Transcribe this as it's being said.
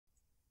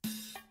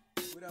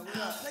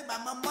Play by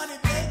my money,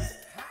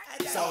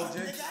 baby. Soldier.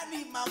 Nigga, I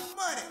need my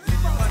money.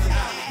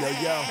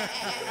 Yo.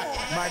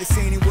 Might have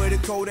seen him with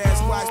a cold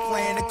ass watch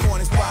playing the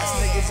corner spots.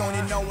 Niggas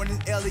only knowin' his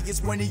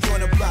alias when he on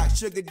the block.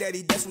 Sugar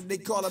daddy, that's what they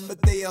call him if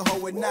they a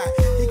hoe or not.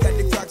 He got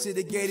the clocks to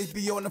the gators,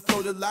 be on the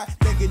float a lot.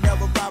 Thinking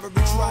of a robbery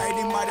tried,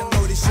 he might have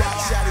loaded shot.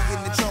 Shot it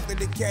in the trunk of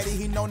the caddy,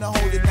 he known to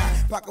hold it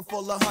not. Pocket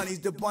full of honeys,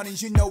 the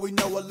bunnies, you know we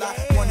know a lot.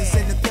 One is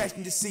in the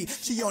passenger seat,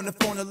 she on the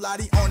phone a lot.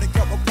 He own a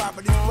couple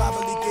properties,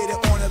 probably get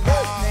it on a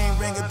lot. Name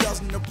ringing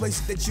bells in the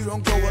places that you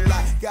don't go a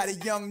lot. Got a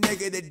young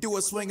nigga that do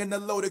a swing and a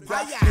load of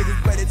guy.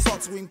 Niggas better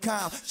talk to him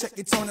calm, check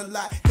it on a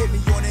lot. Hit me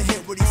on the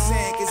hit what he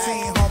saying, cause he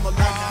ain't home a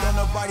lot. Don't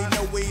nobody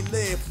know where he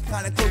live,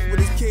 kinda close with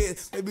his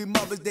kids. Maybe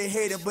mothers they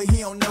hate him, but he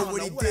don't know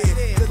what he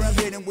did. Till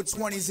he hit him with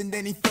 20s and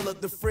then he fill up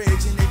the fridge.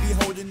 And they be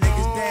holding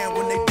niggas down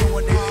when they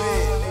doing they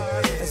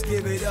bid. Let's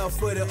give it up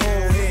for the old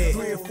head.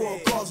 3 or 4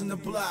 calls in the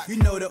block, you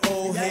know the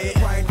old head.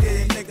 Right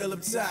there, nickel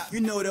up top,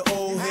 you know the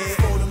old head.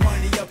 Throw the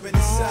money up in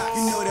the socks,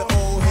 you know the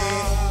old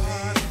head.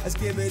 Let's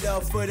give it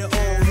up for the old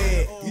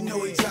head. You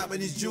know he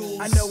dropping his jewels.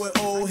 I know it,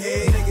 old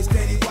head. Niggas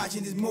steady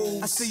watching his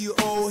moves. I see you,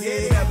 old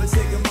head. Never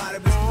take him out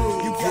of his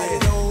groove. You got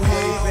it, old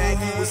head. Way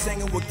back, he was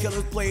singing with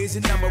killers, players,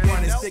 and number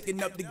runners.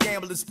 Sticking up the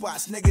gambling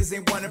spots. Niggas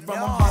ain't running from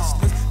him.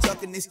 Hustlers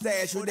tucking their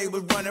stash. Who they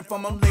was running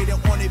from him. Later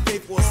on, they pay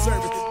for a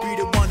service. Be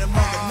the one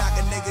among them,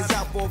 knocking niggas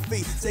out for a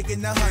fee.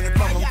 Taking 100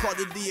 from him. Called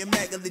it the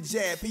immaculate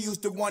jab. He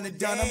used to want to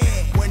done him.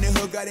 When the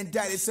hood got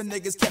indicted, some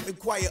niggas kept it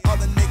quiet.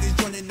 Other niggas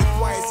joining the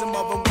quiet. Some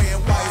of them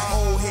wearing wires.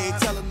 Old head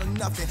telling them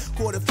nothing.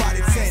 Quarter 5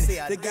 to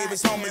 10. They gave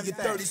his homie a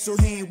 30, so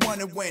he ain't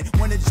wanna win.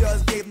 When the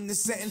judge gave him the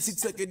sentence, he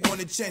took it on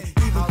the chin.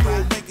 Even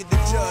though making the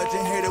judge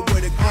and hit it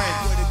with a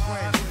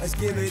grin. Let's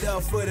give it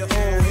up for the old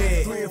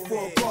head. 3 or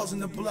 4 calls in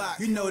the block,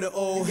 you know the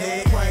old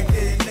head. Right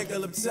there,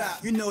 nickel up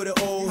top, you know the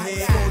old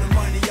head. Throw the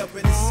money up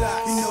in the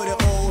socks, you know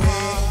the old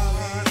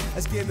head.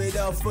 Let's give it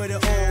up for the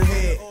old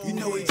head. You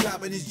know he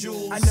dropping his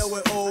jewels. I know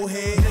it, old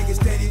head. Niggas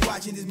steady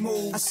watching his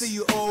moves. I see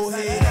you, old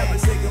head. Never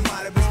take him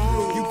out of his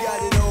groove. You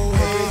got it, old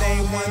head. It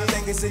ain't one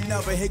thing, it's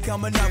another. Here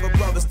come another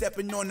brother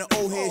stepping on the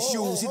old head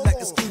shoes. He like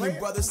a scheming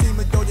brother. See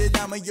me throw the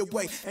dime your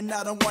way. And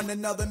I don't want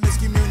another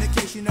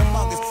miscommunication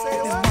among us.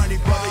 Get this money,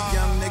 brother.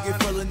 Young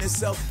nigga feeling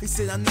himself. He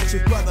said, I'm not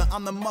your brother.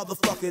 I'm the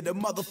motherfucker. The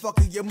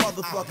motherfucker, your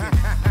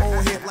motherfucking.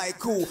 Old head like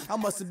cool. I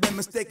must have been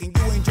mistaken.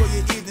 You enjoy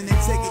your evening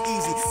and take it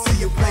easy.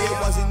 See you play,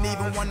 it wasn't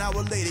even 1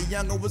 hour later,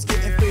 younger was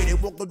getting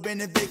faded. Woke up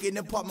in a vacant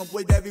apartment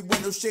with every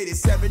window shaded.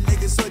 7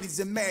 niggas, hoodies,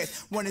 and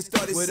masks. When it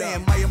started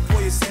saying, my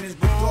employer sent his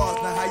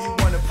regards. Now how you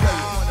wanna play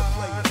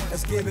it?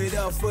 Let's give it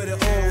up for the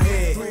old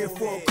head. 3 or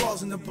 4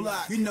 calls in the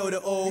block, you know the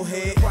old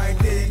head. Right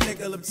there,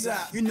 nickel up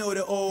top, you know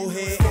the old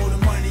head. Throw the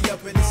money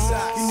up in the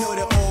socks, you know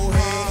the old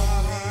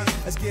head.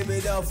 Let's give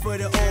it up for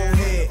the old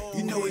head.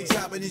 You know he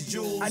dropping his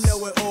jewels. I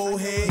know it,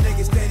 old head.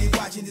 Niggas steady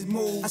watching his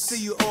moves. I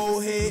see you,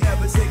 old head.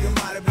 Never take him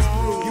out of his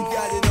groove. You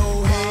got it,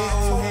 old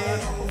head. Old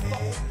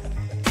head.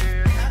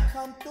 When I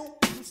come through,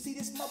 you see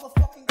this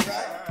motherfucking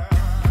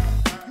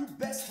guy. You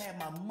best have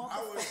my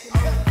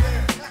motherfucking